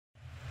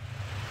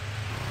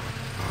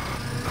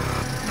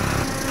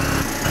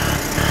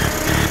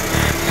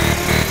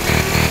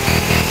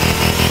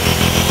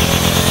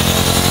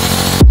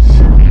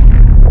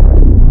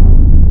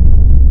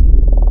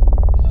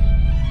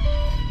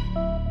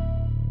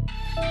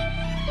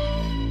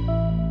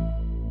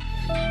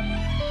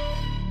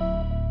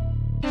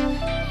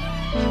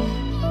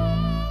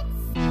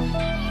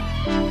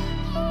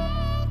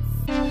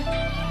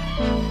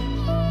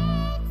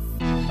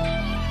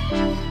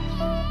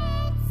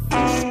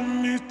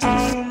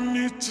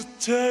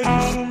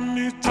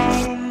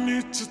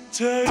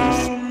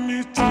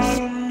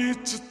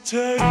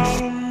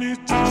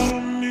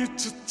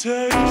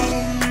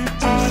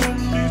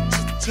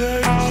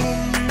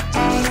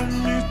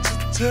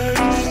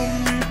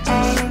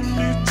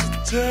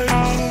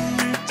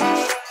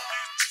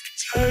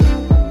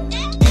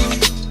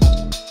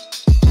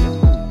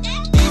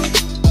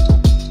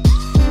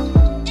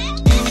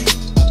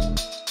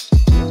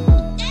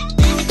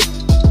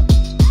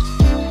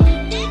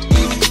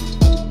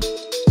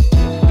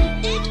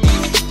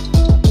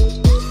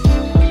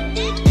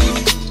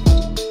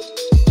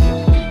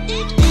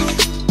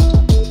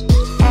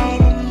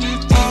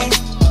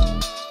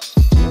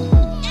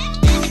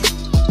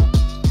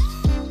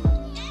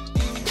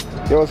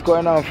Yo, what's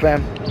going on,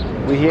 fam?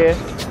 We're here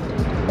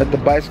at the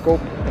Bioscope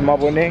in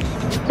Madallion,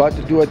 about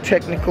to do a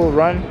technical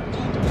run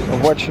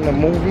of watching a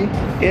movie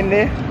in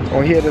there,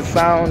 or hear the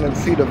sound and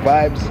see the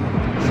vibes,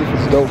 see if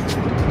it's dope.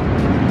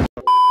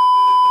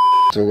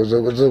 I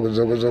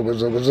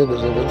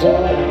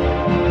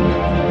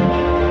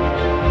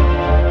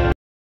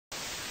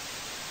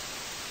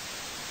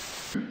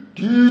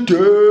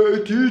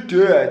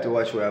have to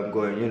watch where I'm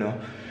going, you know.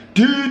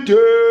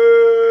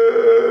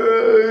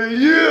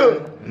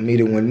 Yeah! I'm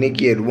meeting with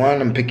Nikki at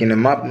 1. I'm picking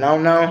him up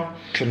now.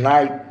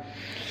 Tonight,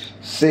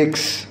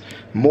 6,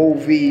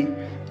 movie,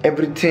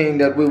 everything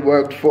that we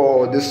worked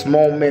for, this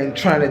moment,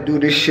 trying to do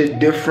this shit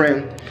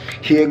different.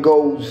 Here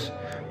goes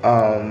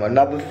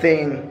another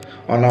thing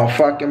on our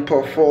fucking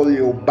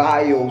portfolio,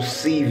 bio,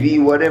 CV,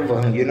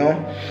 whatever, you know.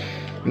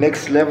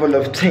 Next level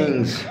of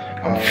things.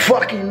 I'm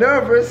fucking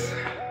nervous,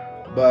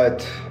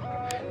 but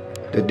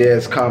the day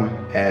has come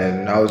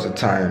and now's the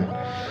time.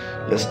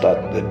 Let's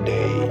start the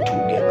day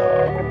together.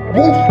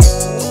 Woo!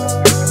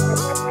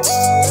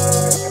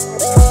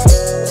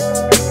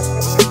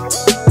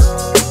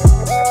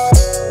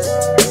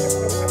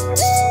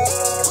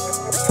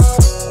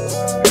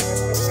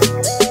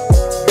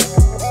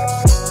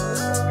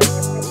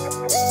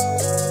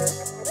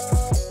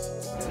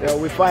 Yeah,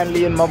 we're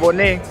finally in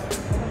Madallion.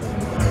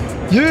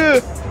 Yeah,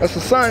 that's a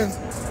sign.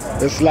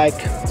 It's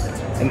like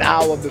an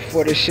hour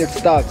before the shit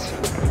starts.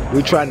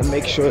 We're trying to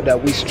make sure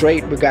that we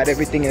straight, we got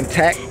everything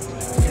intact.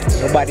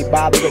 Nobody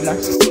bothering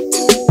us.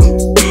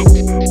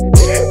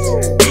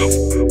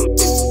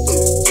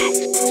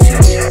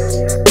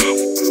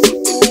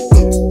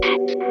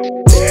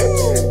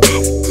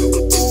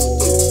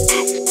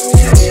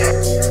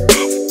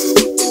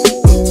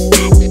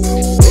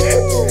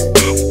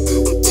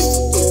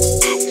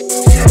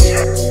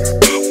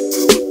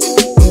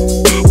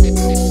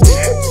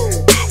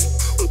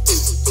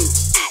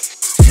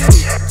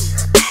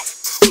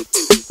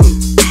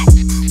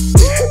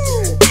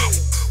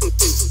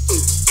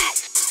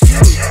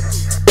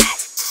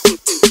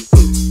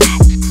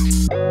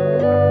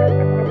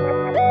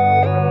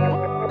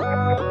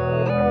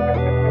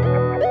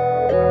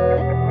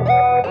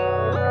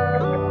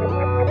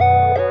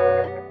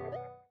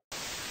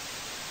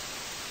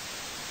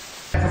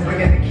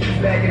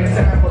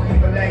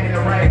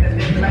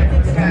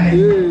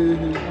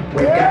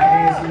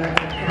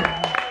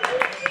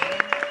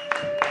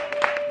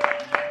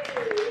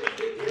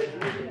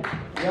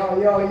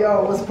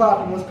 Yo, what's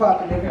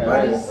poppin',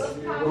 everybody?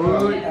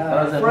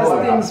 First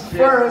things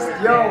first,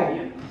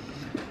 yo.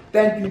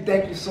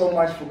 Thank you so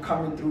much for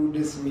coming through.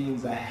 This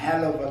means a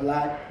hell of a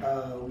lot.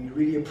 We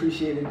really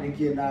appreciate it,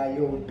 Nikki and I.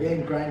 Yo, we've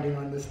been grinding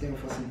on this thing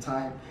for some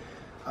time.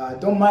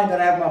 Don't mind that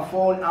I have my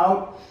phone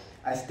out.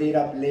 I stayed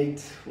up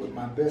late with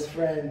my best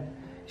friend.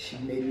 She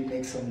made me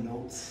make some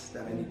notes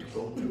that I need to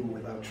go through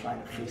without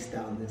trying to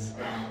freestyle this.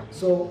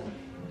 So,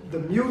 the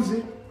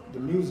music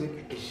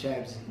is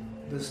ShabZi.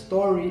 The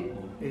story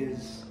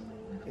is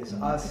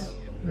us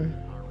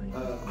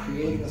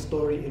creating a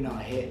story in our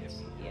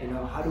heads. You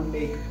know, how to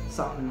make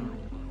something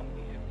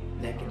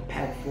like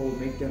impactful,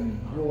 make them.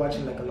 We're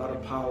watching like a lot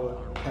of Power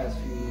past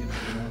few years,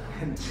 you know.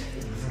 And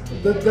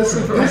the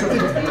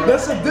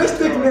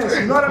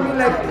sadisticness, you know what I mean?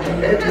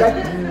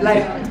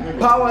 Like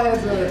Power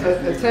has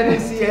a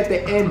tendency at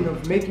the end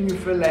of making you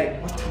feel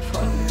like, what the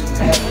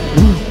fuck?